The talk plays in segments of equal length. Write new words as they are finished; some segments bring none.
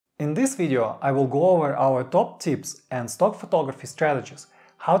In this video, I will go over our top tips and stock photography strategies,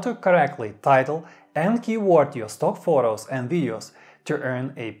 how to correctly title and keyword your stock photos and videos to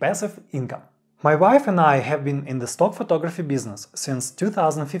earn a passive income. My wife and I have been in the stock photography business since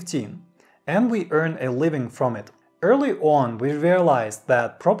 2015, and we earn a living from it. Early on, we realized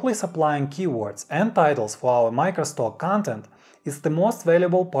that properly supplying keywords and titles for our microstock content is the most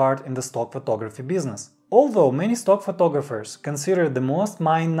valuable part in the stock photography business. Although many stock photographers consider it the most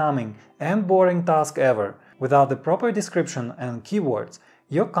mind-numbing and boring task ever, without the proper description and keywords,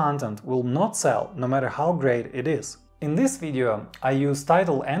 your content will not sell no matter how great it is. In this video, I use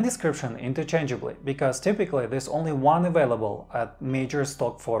title and description interchangeably because typically there's only one available at major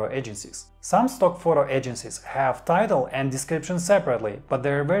stock photo agencies. Some stock photo agencies have title and description separately, but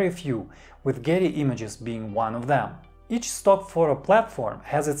there are very few, with Getty Images being one of them. Each stock photo platform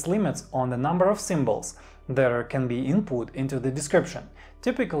has its limits on the number of symbols that can be input into the description.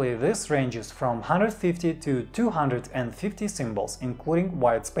 Typically, this ranges from 150 to 250 symbols, including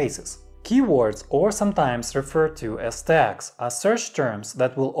white spaces. Keywords, or sometimes referred to as tags, are search terms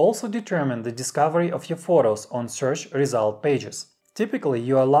that will also determine the discovery of your photos on search result pages. Typically,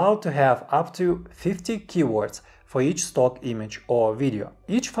 you are allowed to have up to 50 keywords for each stock image or video.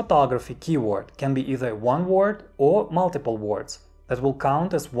 Each photography keyword can be either one word or multiple words that will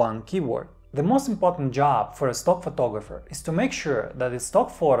count as one keyword. The most important job for a stock photographer is to make sure that the stock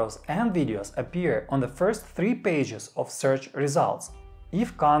photos and videos appear on the first 3 pages of search results.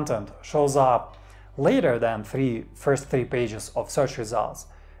 If content shows up later than first three pages of search results,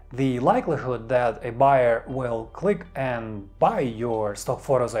 the likelihood that a buyer will click and buy your stock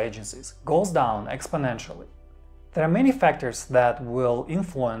photos agencies goes down exponentially. There are many factors that will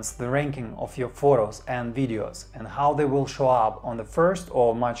influence the ranking of your photos and videos and how they will show up on the first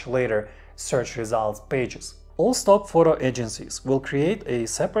or much later search results pages. All stock photo agencies will create a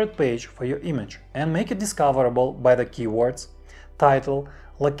separate page for your image and make it discoverable by the keywords, title,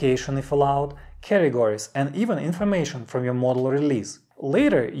 location if allowed, categories, and even information from your model release.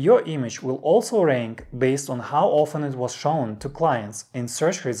 Later, your image will also rank based on how often it was shown to clients in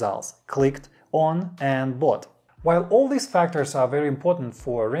search results, clicked on, and bought. While all these factors are very important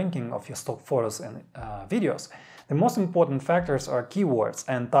for ranking of your stock photos and videos, the most important factors are keywords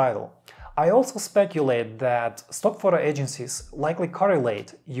and title. I also speculate that stock photo agencies likely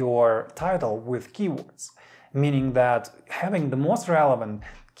correlate your title with keywords, meaning that having the most relevant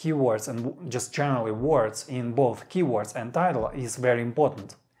keywords and just generally words in both keywords and title is very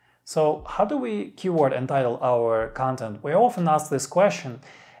important. So how do we keyword and title our content? We often ask this question,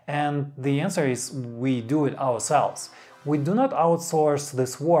 and the answer is we do it ourselves. We do not outsource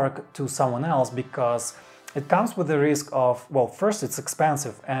this work to someone else because it comes with the risk of, well, first it's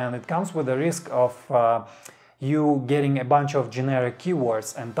expensive, and it comes with the risk of you getting a bunch of generic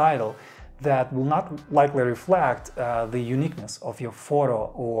keywords and title that will not likely reflect the uniqueness of your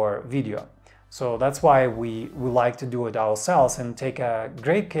photo or video. So that's why we like to do it ourselves and take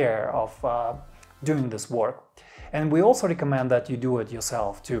great care of doing this work. And we also recommend that you do it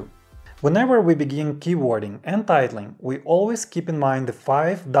yourself too. Whenever we begin keywording and titling, we always keep in mind the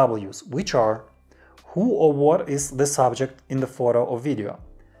 5 W's, which are: who or what is the subject in the photo or video?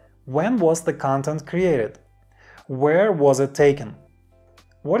 When was the content created? Where was it taken?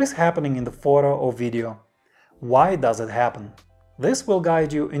 What is happening in the photo or video? Why does it happen? This will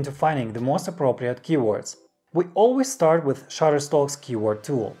guide you into finding the most appropriate keywords. We always start with Shutterstock's keyword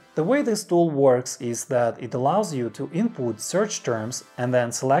tool. The way this tool works is that it allows you to input search terms and then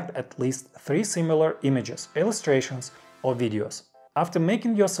select at least 3 similar images, illustrations, or videos. After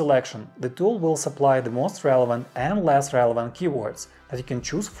making your selection, the tool will supply the most relevant and less relevant keywords that you can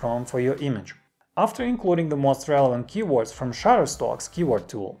choose from for your image. After including the most relevant keywords from Shutterstock's keyword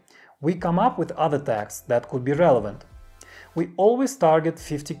tool, we come up with other tags that could be relevant. We always target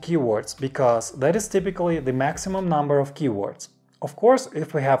 50 keywords because that is typically the maximum number of keywords. Of course,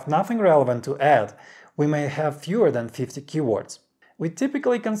 if we have nothing relevant to add, we may have fewer than 50 keywords. We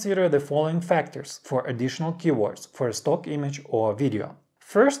typically consider the following factors for additional keywords for a stock image or video.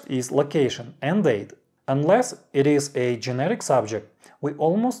 First is location and date. Unless it is a generic subject, we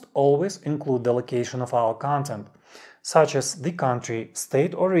almost always include the location of our content, such as the country,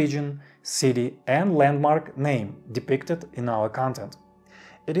 state or region, city, and landmark name depicted in our content.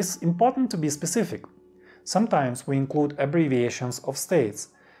 It is important to be specific. Sometimes we include abbreviations of states,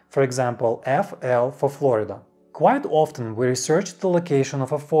 for example, FL for Florida. Quite often we research the location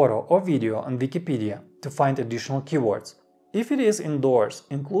of a photo or video on Wikipedia to find additional keywords. If it is indoors,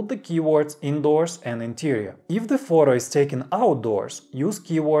 include the keywords indoors and interior. If the photo is taken outdoors, use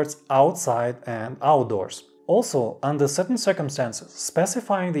keywords outside and outdoors. Also, under certain circumstances,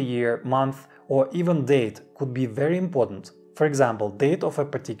 specifying the year, month, or even date could be very important. For example, date of a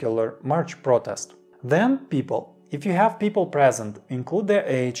particular march protest. Then people. If you have people present, include their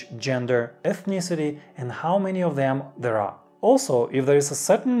age, gender, ethnicity, and how many of them there are. Also, if there is a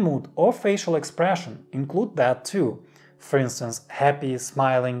certain mood or facial expression, include that too. For instance, happy,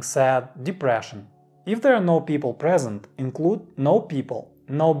 smiling, sad, depression. If there are no people present, include no people,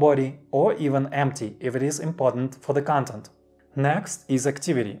 nobody, or even empty if it is important for the content. Next is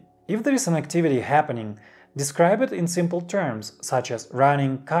activity. If there is an activity happening, describe it in simple terms such as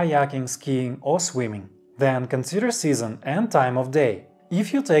running, kayaking, skiing, or swimming. Then consider season and time of day.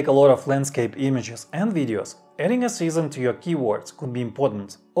 If you take a lot of landscape images and videos, adding a season to your keywords could be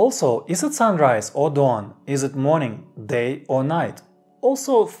important. Also, is it sunrise or dawn? Is it morning, day, or night?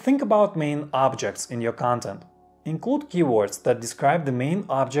 Also, think about main objects in your content. Include keywords that describe the main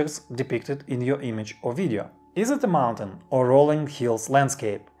objects depicted in your image or video. Is it a mountain or rolling hills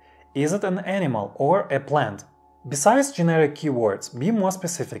landscape? Is it an animal or a plant? Besides generic keywords, be more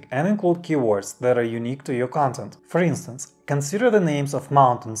specific and include keywords that are unique to your content. For instance, consider the names of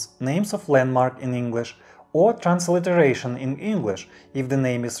mountains, names of landmark in English, or transliteration in English if the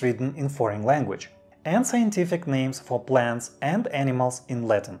name is written in foreign language, and scientific names for plants and animals in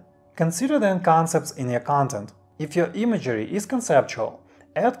Latin. Consider then concepts in your content. If your imagery is conceptual,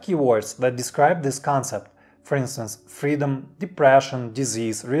 add keywords that describe this concept, for instance, freedom, depression,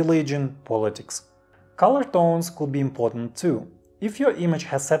 disease, religion, politics. Color tones could be important too. If your image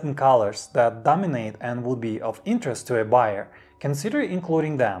has certain colors that dominate and would be of interest to a buyer, consider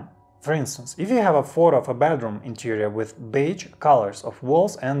including them. For instance, if you have a photo of a bedroom interior with beige colors of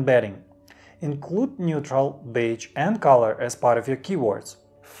walls and bedding, include neutral, beige, and color as part of your keywords.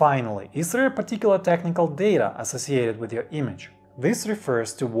 Finally, is there a particular technical data associated with your image? This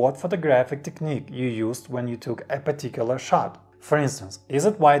refers to what photographic technique you used when you took a particular shot. For instance, is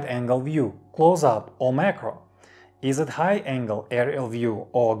it wide-angle view, close-up, or macro? Is it high-angle aerial view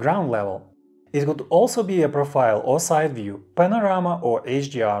or ground level? It could also be a profile or side view, panorama or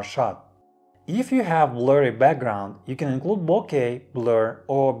HDR shot. If you have blurry background, you can include bokeh, blur,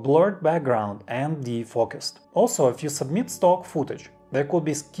 or blurred background and defocused. Also, if you submit stock footage, there could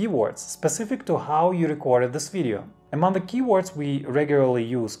be keywords specific to how you recorded this video. Among the keywords we regularly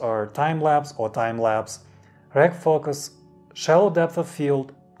use are time-lapse or time-lapse, rec focus, shallow depth of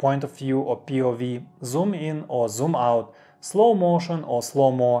field, point of view or POV, zoom in or zoom out, slow motion or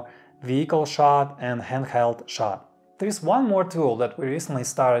slow-mo, vehicle shot, and handheld shot. There is one more tool that we recently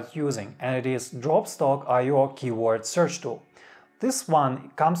started using, and it is Stock.io keyword search tool. This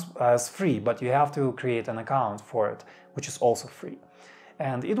one comes as free, but you have to create an account for it, which is also free.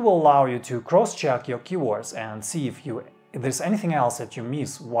 And it will allow you to cross-check your keywords and see if there's anything else that you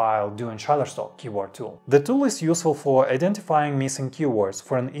miss while doing Shutterstock keyword tool. The tool is useful for identifying missing keywords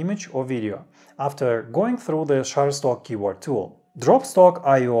for an image or video after going through the Shutterstock keyword tool.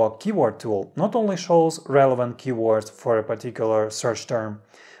 Stock.io keyword tool not only shows relevant keywords for a particular search term,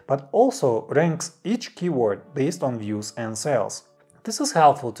 but also ranks each keyword based on views and sales. This is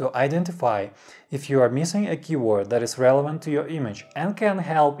helpful to identify if you are missing a keyword that is relevant to your image and can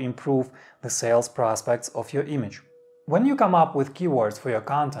help improve the sales prospects of your image. When you come up with keywords for your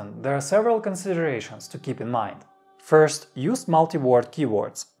content, there are several considerations to keep in mind. First, use multi-word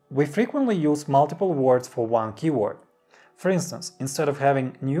keywords. We frequently use multiple words for one keyword. For instance, instead of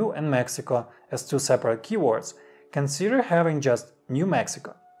having New and Mexico as two separate keywords, consider having just New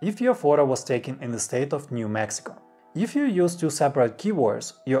Mexico if your photo was taken in the state of New Mexico. If you use two separate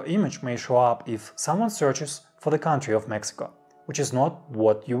keywords, your image may show up if someone searches for the country of Mexico, which is not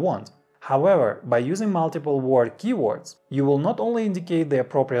what you want. However, by using multiple word keywords, you will not only indicate the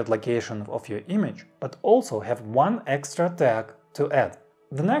appropriate location of your image, but also have one extra tag to add.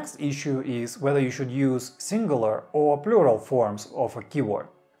 The next issue is whether you should use singular or plural forms of a keyword.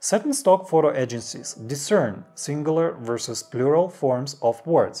 Certain stock photo agencies discern singular versus plural forms of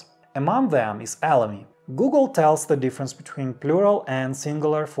words. Among them is Alamy. Google tells the difference between plural and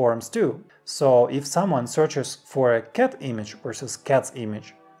singular forms too. So if someone searches for a cat image versus cat's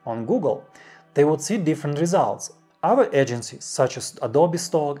image on Google, they would see different results. Other agencies, such as Adobe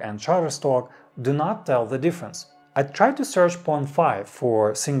Stock and Shutterstock, do not tell the difference. I tried to search Pond5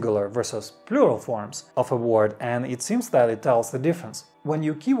 for singular versus plural forms of a word, and it seems that it tells the difference. When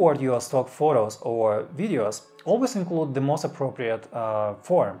you keyword your stock photos or videos, always include the most appropriate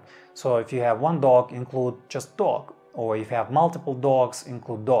form. So if you have one dog, include just dog, or if you have multiple dogs,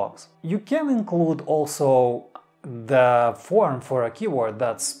 include dogs. You can include also the form for a keyword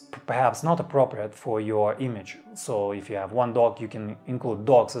that's perhaps not appropriate for your image. So if you have one dog, you can include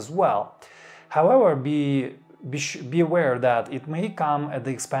dogs as well. However, be aware that it may come at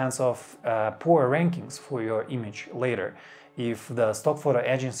the expense of poor rankings for your image later, if the stock photo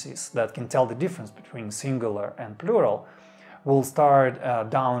agencies that can tell the difference between singular and plural will start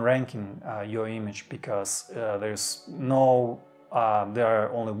down ranking your image because there are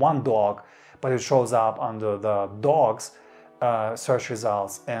only one dog, but it shows up under the dogs search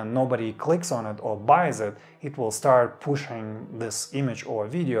results and nobody clicks on it or buys it. It will start pushing this image or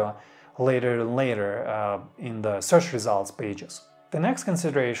video later and later in the search results pages. The next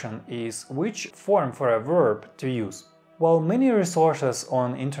consideration is which form for a verb to use. Well, many resources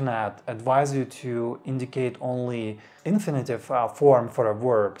on internet advise you to indicate only infinitive form for a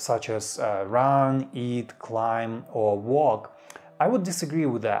verb, such as run, eat, climb, or walk. I would disagree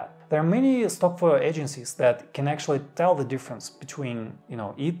with that. There are many stock photo agencies that can actually tell the difference between,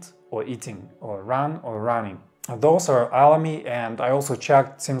 eat or eating, or run or running. Those are Alamy, and I also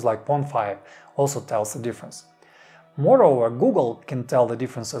checked, seems like Pond5 also tells the difference. Moreover, Google can tell the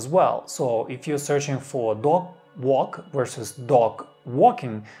difference as well. So if you're searching for dog walk versus dog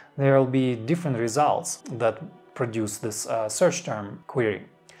walking, there will be different results that produce this search term query.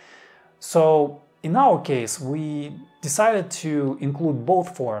 So in our case, we decided to include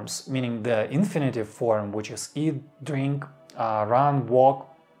both forms, meaning the infinitive form, which is eat, drink, run, walk,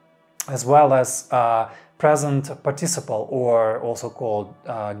 as well as present participle, or also called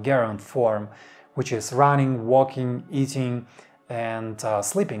gerund form, which is running, walking, eating, and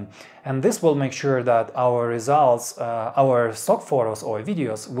sleeping. And this will make sure that our results, our stock photos or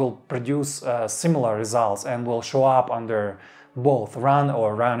videos will produce similar results and will show up under both run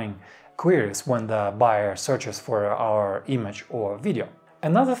or running queries when the buyer searches for our image or video.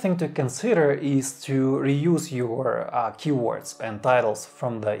 Another thing to consider is to reuse your keywords and titles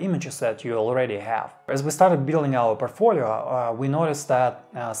from the images that you already have. As we started building our portfolio, we noticed that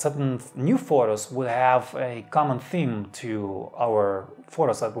certain new photos would have a common theme to our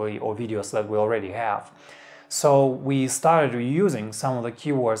photos or videos that we already have. So we started reusing some of the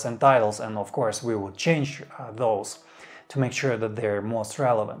keywords and titles, and of course we would change those to make sure that they're most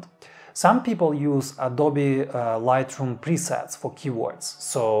relevant. Some people use Adobe Lightroom presets for keywords,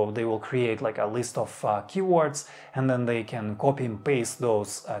 so they will create like a list of keywords, and then they can copy and paste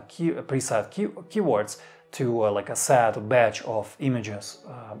those preset keywords to like a set, a batch of images,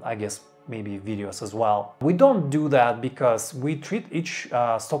 I guess maybe videos as well. We don't do that because we treat each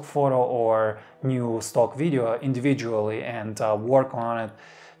stock photo or new stock video individually and work on it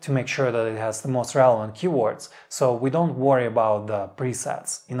to make sure that it has the most relevant keywords, so we don't worry about the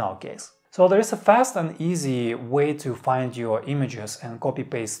presets in our case. So there is a fast and easy way to find your images and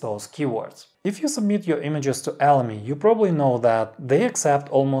copy-paste those keywords. If you submit your images to Alamy, you probably know that they accept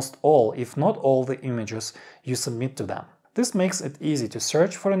almost all, if not all, the images you submit to them. This makes it easy to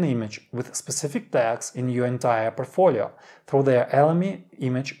search for an image with specific tags in your entire portfolio through their Alamy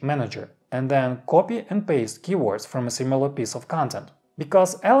Image Manager, and then copy and paste keywords from a similar piece of content.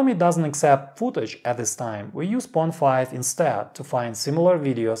 Because Alamy doesn't accept footage at this time, we use Pond5 instead to find similar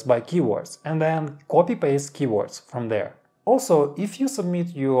videos by keywords and then copy-paste keywords from there. Also, if you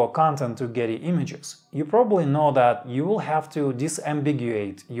submit your content to Getty Images, you probably know that you will have to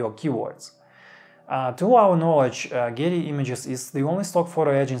disambiguate your keywords. To our knowledge, Getty Images is the only stock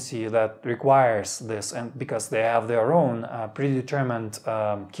photo agency that requires this, and because they have their own predetermined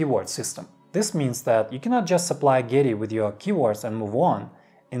keyword system. This means that you cannot just supply Getty with your keywords and move on.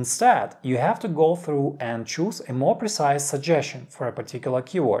 Instead, you have to go through and choose a more precise suggestion for a particular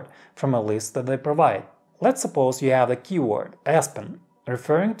keyword from a list that they provide. Let's suppose you have the keyword aspen,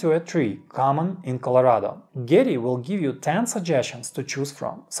 referring to a tree common in Colorado. Getty will give you 10 suggestions to choose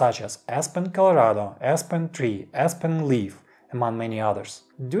from, such as aspen Colorado, aspen tree, aspen leaf, among many others.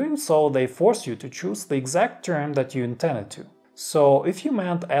 Doing so, they force you to choose the exact term that you intended to. So if you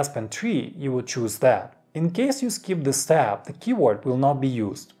meant aspen tree, you would choose that. In case you skip this step, the keyword will not be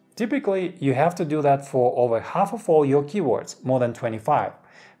used. Typically, you have to do that for over half of all your keywords, more than 25,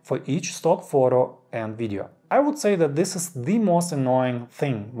 for each stock photo and video. I would say that this is the most annoying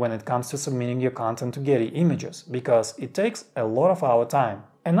thing when it comes to submitting your content to Getty Images, because it takes a lot of our time.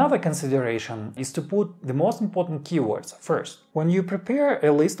 Another consideration is to put the most important keywords first. When you prepare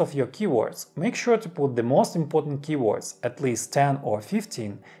a list of your keywords, make sure to put the most important keywords, at least 10 or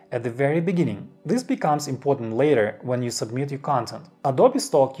 15, at the very beginning. This becomes important later when you submit your content. Adobe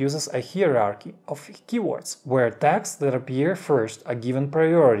Stock uses a hierarchy of keywords, where tags that appear first are given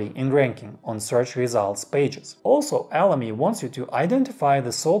priority in ranking on search results pages. Also, Alamy wants you to identify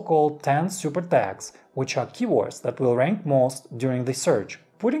the so-called 10 super tags, which are keywords that will rank most during the search.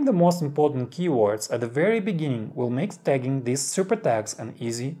 Putting the most important keywords at the very beginning will make tagging these super tags an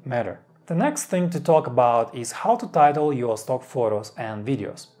easy matter. The next thing to talk about is how to title your stock photos and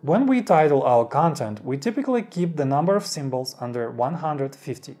videos. When we title our content, we typically keep the number of symbols under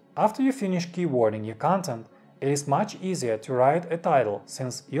 150. After you finish keywording your content, it is much easier to write a title,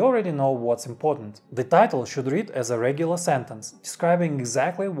 since you already know what's important. The title should read as a regular sentence, describing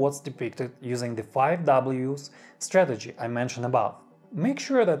exactly what's depicted using the 5 W's strategy I mentioned above. Make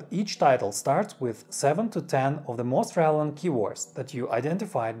sure that each title starts with 7 to 10 of the most relevant keywords that you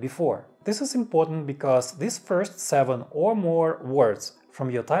identified before. This is important because these first 7 or more words from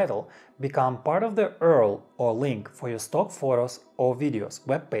your title become part of the URL or link for your stock photos or videos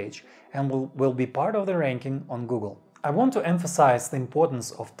webpage and will be part of the ranking on Google. I want to emphasize the importance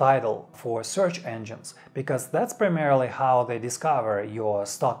of title for search engines, because that's primarily how they discover your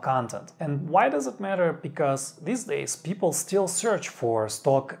stock content. And why does it matter? Because these days people still search for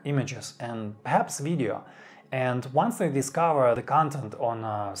stock images and perhaps video. And once they discover the content on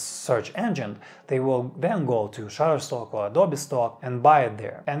a search engine, they will then go to Shutterstock or Adobe Stock and buy it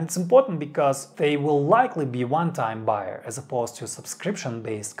there. And it's important because they will likely be one-time buyer as opposed to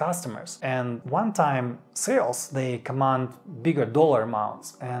subscription-based customers. And one-time sales, they command bigger dollar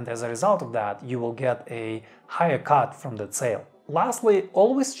amounts, and as a result of that, you will get a higher cut from that sale. Lastly,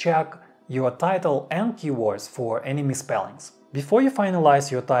 always check your title and keywords for any misspellings. Before you finalize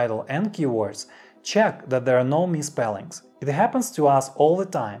your title and keywords, check that there are no misspellings. It happens to us all the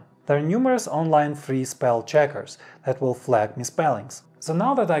time. There are numerous online free spell checkers that will flag misspellings. So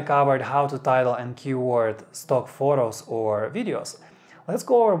now that I covered how to title and keyword stock photos or videos, let's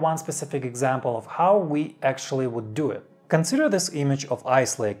go over one specific example of how we actually would do it. Consider this image of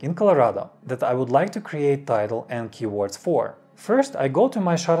ice lake in Colorado that I would like to create title and keywords for. First, I go to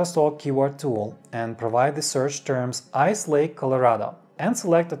my Shutterstock keyword tool and provide the search terms Ice Lake Colorado and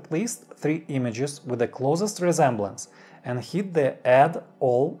select at least 3 images with the closest resemblance and hit the Add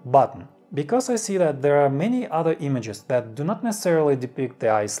All button. Because I see that there are many other images that do not necessarily depict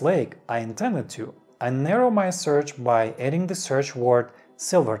the ice lake I intended to, I narrow my search by adding the search word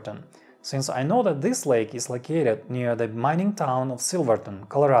Silverton, since I know that this lake is located near the mining town of Silverton,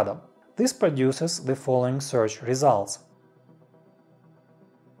 Colorado. This produces the following search results.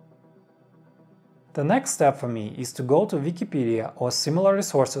 The next step for me is to go to Wikipedia or similar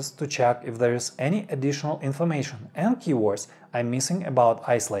resources to check if there is any additional information and keywords I'm missing about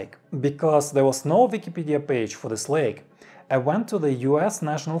Ice Lake. Because there was no Wikipedia page for this lake, I went to the US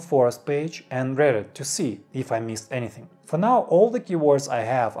National Forest page and read it to see if I missed anything. For now, all the keywords I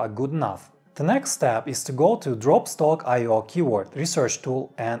have are good enough. The next step is to go to Dropstock.io keyword research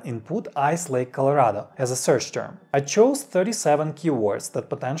tool and input Ice Lake Colorado as a search term. I chose 37 keywords that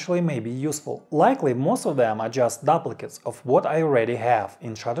potentially may be useful. Likely most of them are just duplicates of what I already have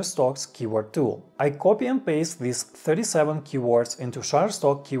in Shutterstock's keyword tool. I copy and paste these 37 keywords into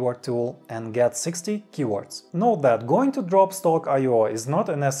Shutterstock keyword tool and get 60 keywords. Note that going to Dropstock.io is not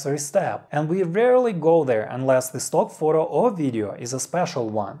a necessary step, and we rarely go there unless the stock photo or video is a special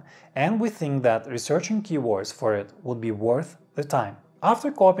one, and we think that researching keywords for it would be worth the time.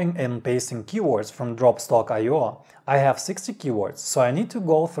 After copying and pasting keywords from Dropstock.io, I have 60 keywords, so I need to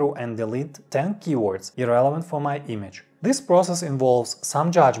go through and delete 10 keywords irrelevant for my image. This process involves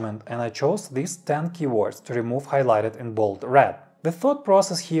some judgment, and I chose these 10 keywords to remove highlighted in bold red. The thought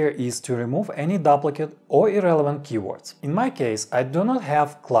process here is to remove any duplicate or irrelevant keywords. In my case, I do not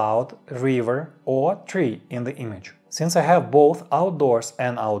have cloud, river or tree in the image. Since I have both outdoors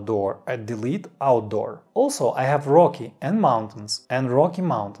and outdoor, I delete outdoor. Also, I have rocky and Rocky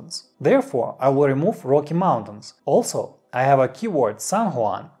Mountains. Therefore, I will remove Rocky Mountains. Also, I have a keyword San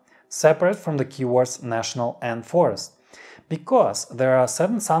Juan, separate from the keywords national and forest, because there are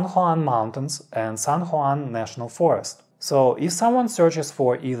 7 San Juan Mountains and San Juan National Forest. So, if someone searches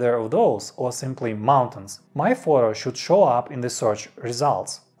for either of those or simply mountains, my photo should show up in the search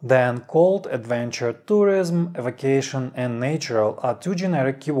results. Then cold, adventure, tourism, vacation and natural are 2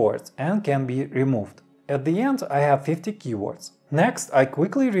 generic keywords and can be removed. At the end, I have 50 keywords. Next, I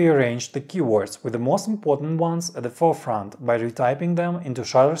quickly rearrange the keywords with the most important ones at the forefront by retyping them into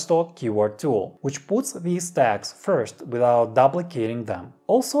Shutterstock keyword tool, which puts these tags first without duplicating them.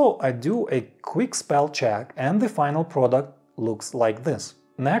 Also, I do a quick spell check and the final product looks like this.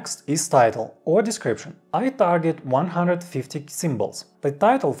 Next is title or description. I target 150 symbols. The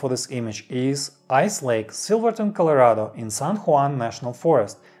title for this image is Ice Lake, Silverton, Colorado in San Juan National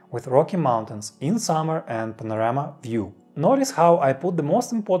Forest with Rocky Mountains in summer and panorama view. Notice how I put the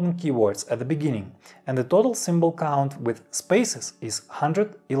most important keywords at the beginning, and the total symbol count with spaces is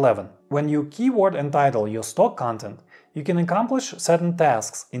 111. When you keyword and title your stock content, you can accomplish certain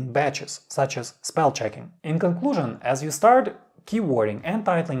tasks in batches, such as spell checking. In conclusion, as you start keywording and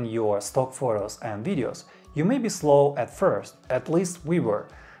titling your stock photos and videos, you may be slow at first, at least we were.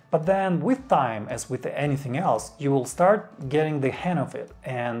 But then with time, as with anything else, you will start getting the hang of it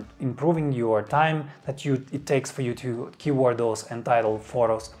and improving your time that it takes for you to keyword those and title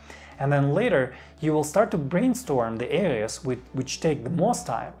photos. And then later, you will start to brainstorm the areas which take the most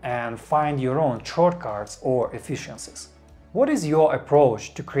time and find your own shortcuts or efficiencies. What is your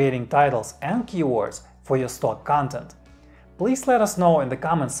approach to creating titles and keywords for your stock content? Please let us know in the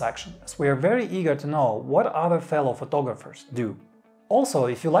comments section, as we are very eager to know what other fellow photographers do. Also,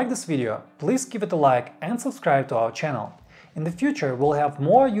 if you like this video, please give it a like and subscribe to our channel. In the future, we'll have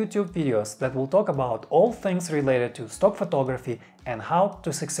more YouTube videos that will talk about all things related to stock photography and how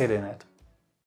to succeed in it.